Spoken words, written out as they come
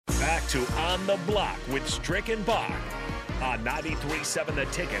to On the Block with Strick and Bach on 93.7 The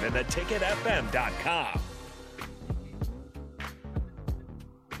Ticket and theticketfm.com.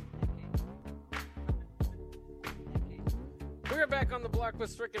 We're back on the block with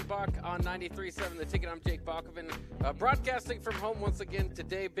Strick and Bach on 93.7 The Ticket. I'm Jake Bakoven, broadcasting from home once again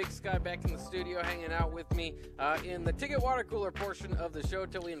today. Big Sky back in the studio hanging out with me in the Ticket water cooler portion of the show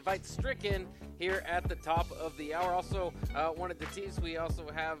till we invite Strick in here at the top of the hour. Also wanted to tease, we also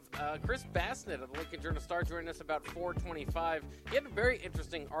have Chris Bassnett of the Lincoln Journal-Star joining us about 4:25. He had a very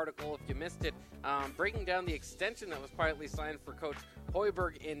interesting article, if you missed it, breaking down the extension that was quietly signed for Coach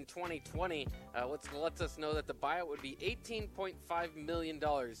Hoiberg in 2020, which lets us know that the buyout would be $18.5 million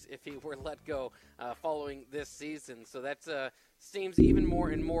if he were let go following this season. So that seems even more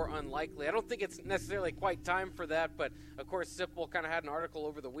and more unlikely. I don't think it's necessarily quite time for that, but of course Sipple kind of had an article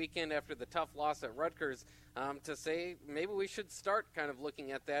over the weekend after the tough loss at Rutgers to say maybe we should start kind of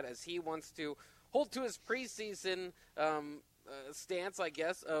looking at that, as he wants to hold to his preseason stance, I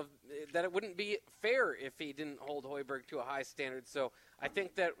guess, of that it wouldn't be fair if he didn't hold Hoiberg to a high standard. So I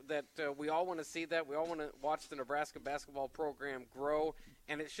think that we all want to see that. We all want to watch the Nebraska basketball program grow,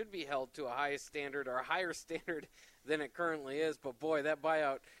 and it should be held to a higher standard than it currently is. But boy, that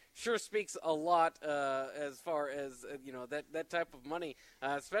buyout sure speaks a lot as far as that type of money,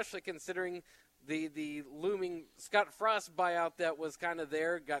 especially considering the looming Scott Frost buyout that was kind of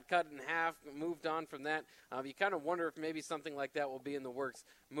there, got cut in half, moved on from that. You kind of wonder if maybe something like that will be in the works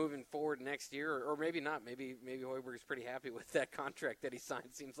moving forward next year, or maybe not. Maybe Hoiberg's pretty happy with that contract that he signed.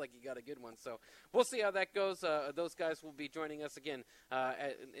 Seems like he got a good one. So we'll see how that goes. Those guys will be joining us again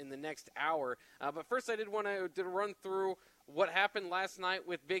in the next hour. But first, I did want to run through what happened last night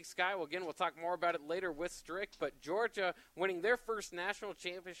with Big Sky. Well, again, we'll talk more about it later with Strick. But Georgia winning their first national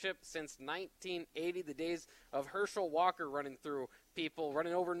championship since 1980, the days of Herschel Walker running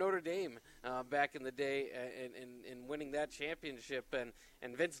over Notre Dame back in the day and winning that championship. And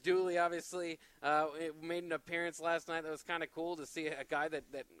Vince Dooley, obviously, made an appearance last night. That was kind of cool to see a guy that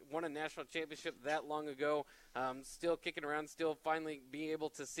won a national championship that long ago, still kicking around, still finally being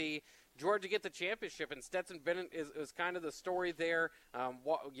able to see Georgia get the championship. And Stetson Bennett is kind of the story there.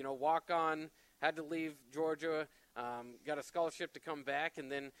 Walk on, had to leave Georgia, got a scholarship to come back,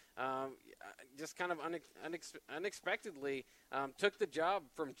 and then just kind of unexpectedly took the job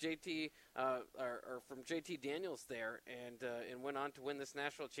from JT Daniels there, and went on to win this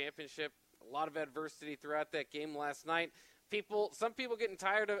national championship. A lot of adversity throughout that game last night. Some people getting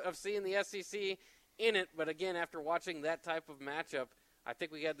tired of seeing the SEC in it, but again, after watching that type of matchup, I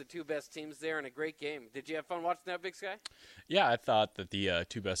think we had the two best teams there in a great game. Did you have fun watching that, Big Sky? Yeah, I thought that the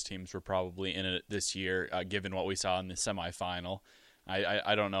two best teams were probably in it this year, given what we saw in the semifinal.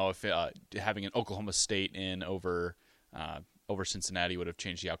 I don't know if having an Oklahoma State in over Cincinnati would have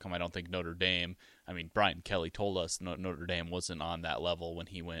changed the outcome. I don't think Notre Dame. I mean, Brian Kelly told us Notre Dame wasn't on that level when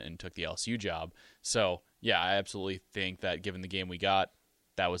he went and took the LSU job. So, yeah, I absolutely think that given the game we got,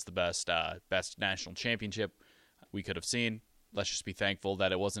 that was the best national championship we could have seen. Let's just be thankful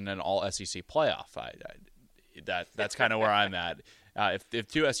that it wasn't an all-SEC playoff. That's kind of where I'm at. If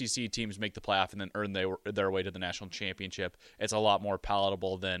two SEC teams make the playoff and then earn their way to the national championship, it's a lot more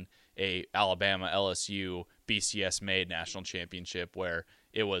palatable than a Alabama, LSU, BCS made national championship where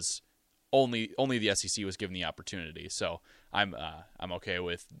it was only the SEC was given the opportunity. So I'm okay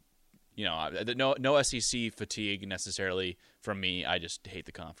with no SEC fatigue necessarily from me. I just hate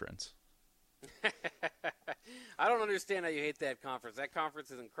the conference. I don't understand how you hate that conference. That conference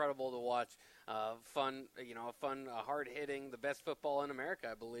is incredible to watch. Fun, hard hitting, the best football in America,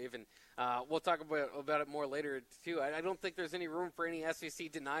 I believe. And we'll talk about it more later too. I don't think there's any room for any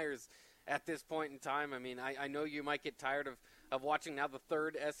SEC deniers at this point in time. I mean, I know you might get tired of watching now the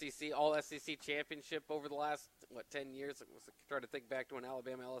third all SEC championship over the last 10 years. I was trying to think back to when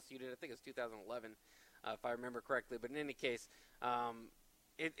Alabama LSU did. I think it was 2011, if I remember correctly. But in any case.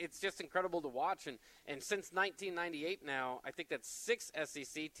 It's just incredible to watch. And since 1998 now, I think that's 6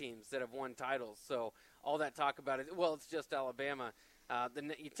 SEC teams that have won titles. So all that talk about it, well, it's just Alabama.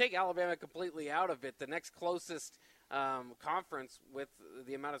 Then you take Alabama completely out of it. The next closest conference with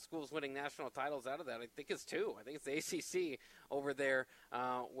the amount of schools winning national titles out of that, I think is 2. I think it's the ACC over there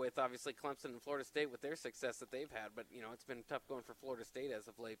with obviously Clemson and Florida State with their success that they've had. But, it's been tough going for Florida State as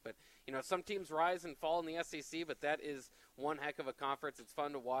of late. But, some teams rise and fall in the SEC, but that is one heck of a conference. It's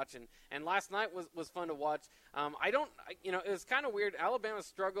fun to watch. And last night was fun to watch. It was kind of weird. Alabama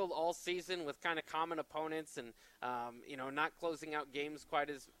struggled all season with kind of common opponents and, not closing out games quite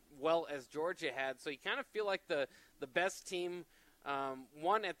as well as Georgia had. So you kind of feel like the best team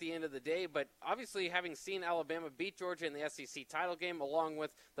won at the end of the day. But obviously, having seen Alabama beat Georgia in the SEC title game, along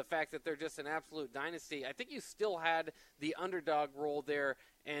with the fact that they're just an absolute dynasty, I think you still had the underdog role there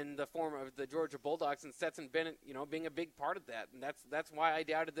in the form of the Georgia Bulldogs, and Stetson Bennett, being a big part of that. And that's why I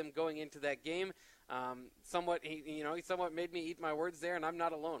doubted them going into that game. He somewhat made me eat my words there, and I'm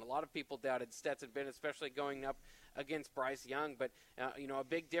not alone. A lot of people doubted Stetson Bennett, especially going up against Bryce Young. But, a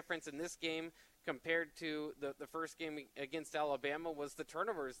big difference in this game compared to the first game against Alabama was the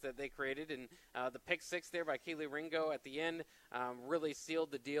turnovers that they created, and the pick six there by Kelee Ringo at the end really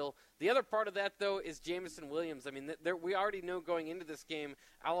sealed the deal. The other part of that, though, is Jameson Williams. I mean, we already know going into this game,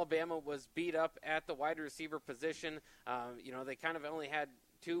 Alabama was beat up at the wide receiver position. They kind of only had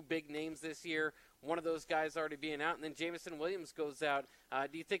two big names this year, one of those guys already being out, and then Jameson Williams goes out.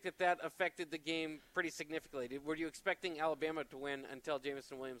 Do you think that affected the game pretty significantly? Were you expecting Alabama to win until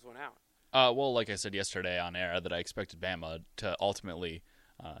Jameson Williams went out? Well, like I said yesterday on air, that I expected Bama to ultimately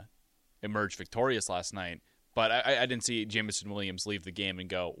emerge victorious last night. But I didn't see Jameson Williams leave the game and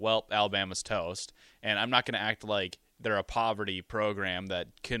go, well, Alabama's toast. And I'm not going to act like they're a poverty program that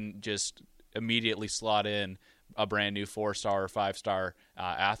can just immediately slot in a brand new 4-star or 5-star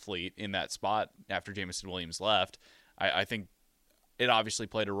athlete in that spot after Jameson Williams left. I think it obviously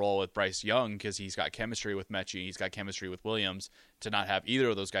played a role with Bryce Young because he's got chemistry with Mechie, he's got chemistry with Williams. To not have either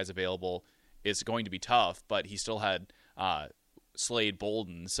of those guys available is going to be tough, but he still had Slade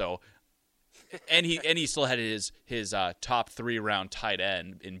Bolden, so and he still had his top 3-round tight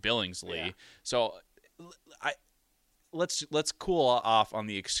end in Billingsley. Yeah. So let's cool off on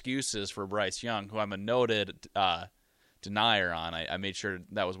the excuses for Bryce Young, who I'm a noted denier on. I made sure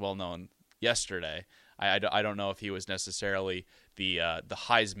that was well known yesterday. I don't know if he was necessarily the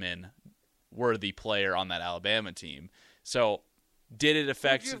Heisman worthy player on that Alabama team. So did it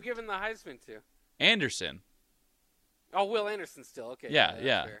affect? Who would you have given the Heisman to? Anderson. Oh, Will Anderson still. Okay. Yeah.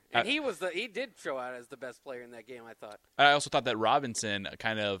 Fair. And he did show out as the best player in that game, I thought. I also thought that Robinson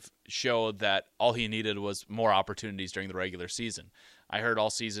kind of showed that all he needed was more opportunities during the regular season. I heard all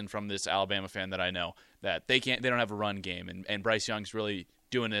season from this Alabama fan that I know that they don't have a run game, and Bryce Young's really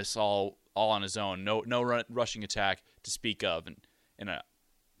doing this all on his own. No rushing attack to speak of. And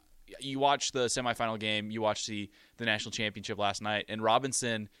you watch the semifinal game, you watch the national championship last night, and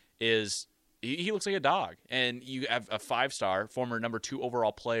Robinson he looks like a dog. And you have a 5-star, former number 2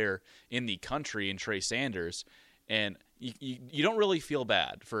 overall player in the country in Trey Sanders, and you don't really feel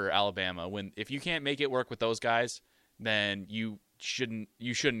bad for Alabama if you can't make it work with those guys, then you shouldn't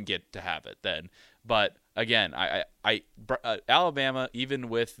get to have it then. But again, Alabama, even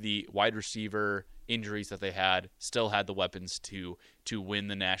with the wide receiver injuries that they had, still had the weapons to win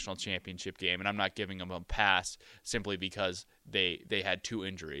the national championship game, and I'm not giving them a pass simply because they had 2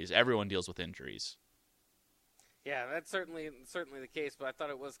 injuries. Everyone deals with injuries. Yeah, that's certainly the case, but I thought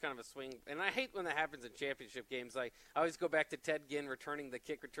it was kind of a swing. And I hate when that happens in championship games. I always go back to Ted Ginn returning the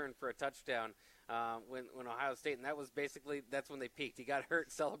kick return for a touchdown when Ohio State, and that's when they peaked. He got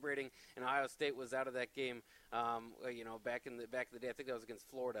hurt celebrating, and Ohio State was out of that game. Back in the day, I think that was against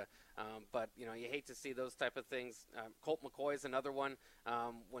Florida. But you hate to see those type of things. Colt McCoy is another one.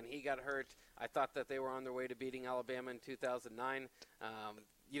 When he got hurt, I thought that they were on their way to beating Alabama in 2009.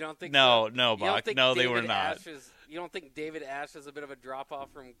 You don't think? No, Buck. No, they were not. You don't think David Ash is a bit of a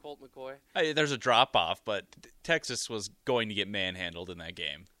drop-off from Colt McCoy? There's a drop-off, but Texas was going to get manhandled in that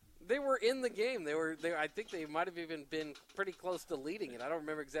game. They were in the game. I think they might have even been pretty close to leading it. I don't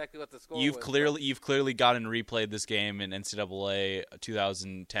remember exactly what the score was. You've clearly gone and replayed this game in NCAA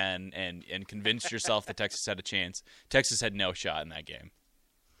 2010 and convinced yourself that Texas had a chance. Texas had no shot in that game.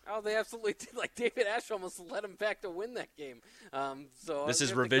 Oh, they absolutely did. Like, David Ash almost led them back to win that game. This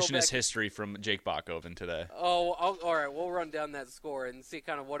is revisionist history from Jake Bachoven today. Oh, all right. We'll run down that score and see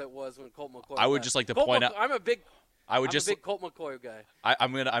kind of what it was when Colt McCoy. I would just like to point out. I'm a big Colt McCoy guy.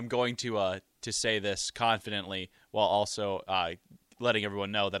 I'm going to say this confidently while also letting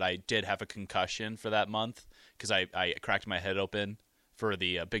everyone know that I did have a concussion for that month because I cracked my head open for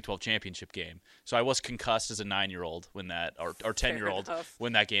the Big 12 championship game. So I was concussed as a 9-year-old when that, or 10-year-old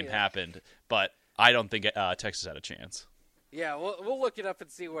when that game happened. But I don't think Texas had a chance. Yeah, we'll look it up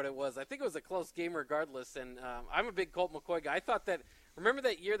and see what it was. I think it was a close game regardless. And I'm a big Colt McCoy guy. I thought remember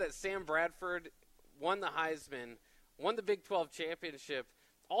that year that Sam Bradford won the Heisman, won the Big 12 championship,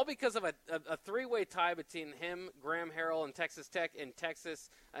 all because of a 3-way tie between him, Graham Harrell, and Texas Tech, and Texas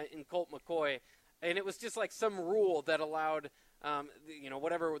and Colt McCoy. And it was just like some rule that allowed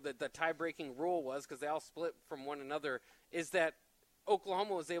whatever the tie-breaking rule was, because they all split from one another, is that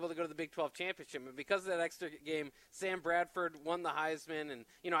Oklahoma was able to go to the Big 12 championship. And because of that extra game, Sam Bradford won the Heisman. And,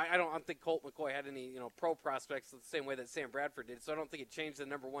 I don't think Colt McCoy had any, pro prospects the same way that Sam Bradford did. So I don't think it changed the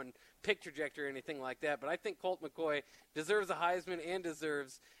number one pick trajectory or anything like that. But I think Colt McCoy deserves a Heisman and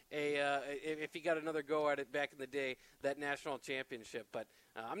deserves if he got another go at it back in the day, that national championship. But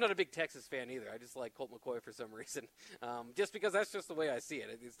I'm not a big Texas fan either. I just like Colt McCoy for some reason, just because that's just the way I see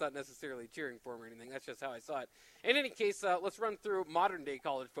it. It's not necessarily cheering for him or anything. That's just how I saw it. In any case, let's run through modern-day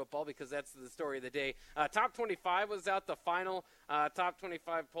college football because that's the story of the day. Top 25 was out, the final top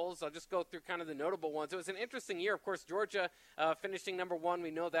 25 polls. I'll just go through kind of the notable ones. It was an interesting year. Of course, Georgia finishing number one.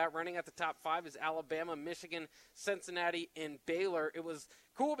 We know that. Running at the top five is Alabama, Michigan, Cincinnati, and Baylor. It was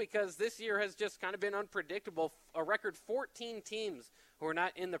cool because this year has just kind of been unpredictable. A record 14 teams who are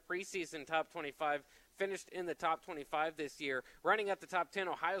not in the preseason top 25 finished in the top 25 this year. Running at the top 10,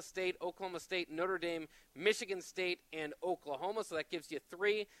 Ohio State, Oklahoma State, Notre Dame, Michigan State, and Oklahoma. So that gives you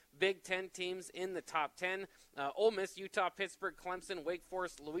 3 Big Ten teams in the top 10. Ole Miss, Utah, Pittsburgh, Clemson, Wake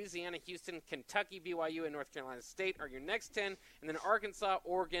Forest, Louisiana, Houston, Kentucky, BYU, and North Carolina State are your next 10. And then Arkansas,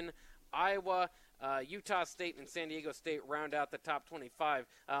 Oregon, Iowa, Utah State and San Diego State round out the top 25.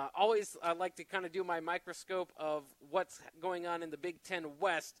 Always I like to kind of do my microscope of what's going on in the Big Ten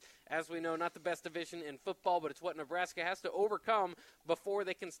West. As we know, not the best division in football, but it's what Nebraska has to overcome before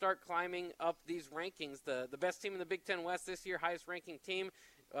they can start climbing up these rankings. The best team in the Big Ten West this year, highest ranking team,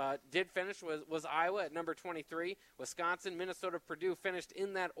 did finish was Iowa at number 23. Wisconsin, Minnesota, Purdue finished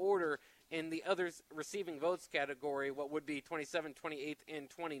in that order in the others receiving votes category, what would be 27th, 28th, and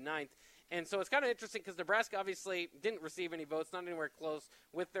 29th. And so it's kind of interesting because Nebraska obviously didn't receive any votes, not anywhere close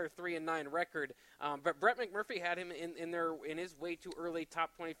with their 3-9 record. But Brett McMurphy had him in his way too early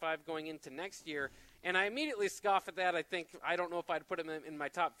top 25 going into next year. And I immediately scoff at that. I don't know if I'd put him in my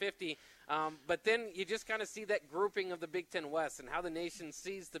top 50. But then you just kind of see that grouping of the Big Ten West and how the nation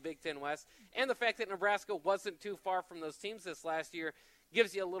sees the Big Ten West. And the fact that Nebraska wasn't too far from those teams this last year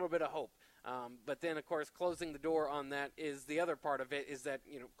gives you a little bit of hope. But then, of course, closing the door on that is the other part of it is that,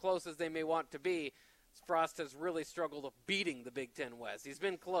 close as they may want to be, Frost has really struggled of beating the Big Ten West. He's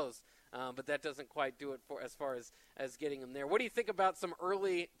been close, but that doesn't quite do it for as far as getting him there. What do you think about some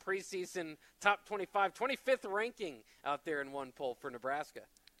early preseason top 25, 25th ranking out there in one poll for Nebraska?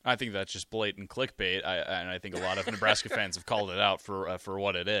 I think that's just blatant clickbait, and I think a lot of Nebraska fans have called it out for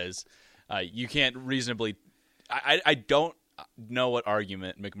what it is. You can't reasonably – I don't know what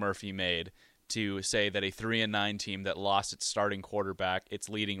argument McMurphy made to say that a 3-9 team that lost its starting quarterback, its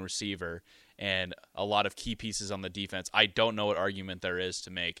leading receiver, and a lot of key pieces on the defense, I don't know what argument there is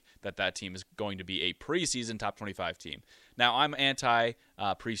to make that team is going to be a preseason top 25 team. Now, I'm anti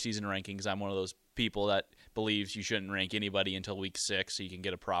preseason rankings. I'm one of those people that believes you shouldn't rank anybody until week 6 so you can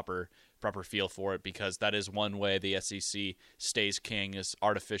get a proper feel for it, because that is one way the SEC stays king, is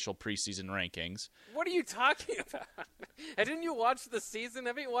artificial preseason rankings. What are you talking about? Didn't you watch the season?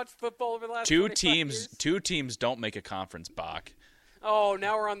 Haven't you watched football over the last Two 25 years? Two teams don't make a conference, Bach. Oh,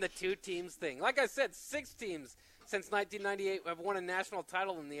 now we're on the 2 teams thing. Like I said, 6 teams since 1998 have won a national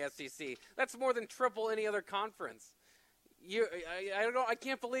title in the SEC. That's more than triple any other conference. I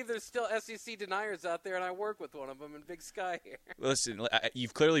can't believe there's still SEC deniers out there, and I work with one of them in Big Sky here. Listen,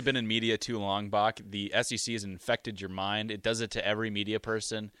 you've clearly been in media too long, Bach. The SEC has infected your mind. It does it to every media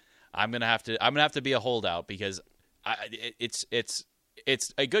person. I'm gonna have to be a holdout because it's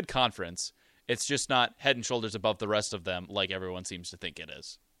a good conference. It's just not head and shoulders above the rest of them like everyone seems to think it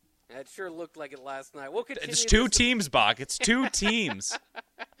is. It sure looked like it last night. We'll continue. It's 2 teams, Bach. It's 2 teams.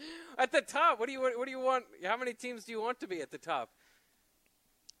 At the top, what do you want? How many teams do you want to be at the top?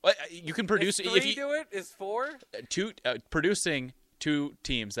 Well, you can produce. Is 3 do it? Is 4? Producing 2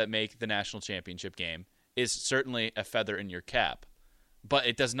 teams that make the national championship game is certainly a feather in your cap, but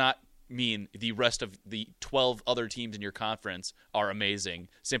it does not mean the rest of the 12 other teams in your conference are amazing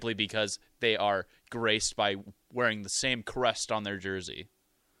simply because they are graced by wearing the same crest on their jersey.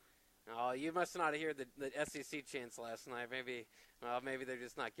 Oh, you must not have heard the SEC chants last night. Maybe they're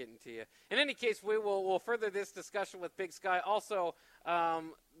just not getting to you. In any case, we'll further this discussion with Big Sky. Also,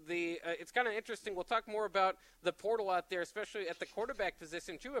 it's kind of interesting. We'll talk more about the portal out there, especially at the quarterback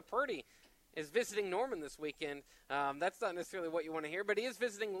position. Chua Purdy is visiting Norman this weekend. That's not necessarily what you want to hear, but he is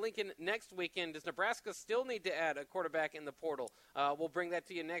visiting Lincoln next weekend. Does Nebraska still need to add a quarterback in the portal? We'll bring that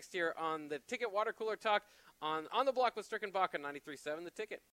to you next year on the Ticket Water Cooler Talk on the Block with Strick and Bach on 93.7 The Ticket.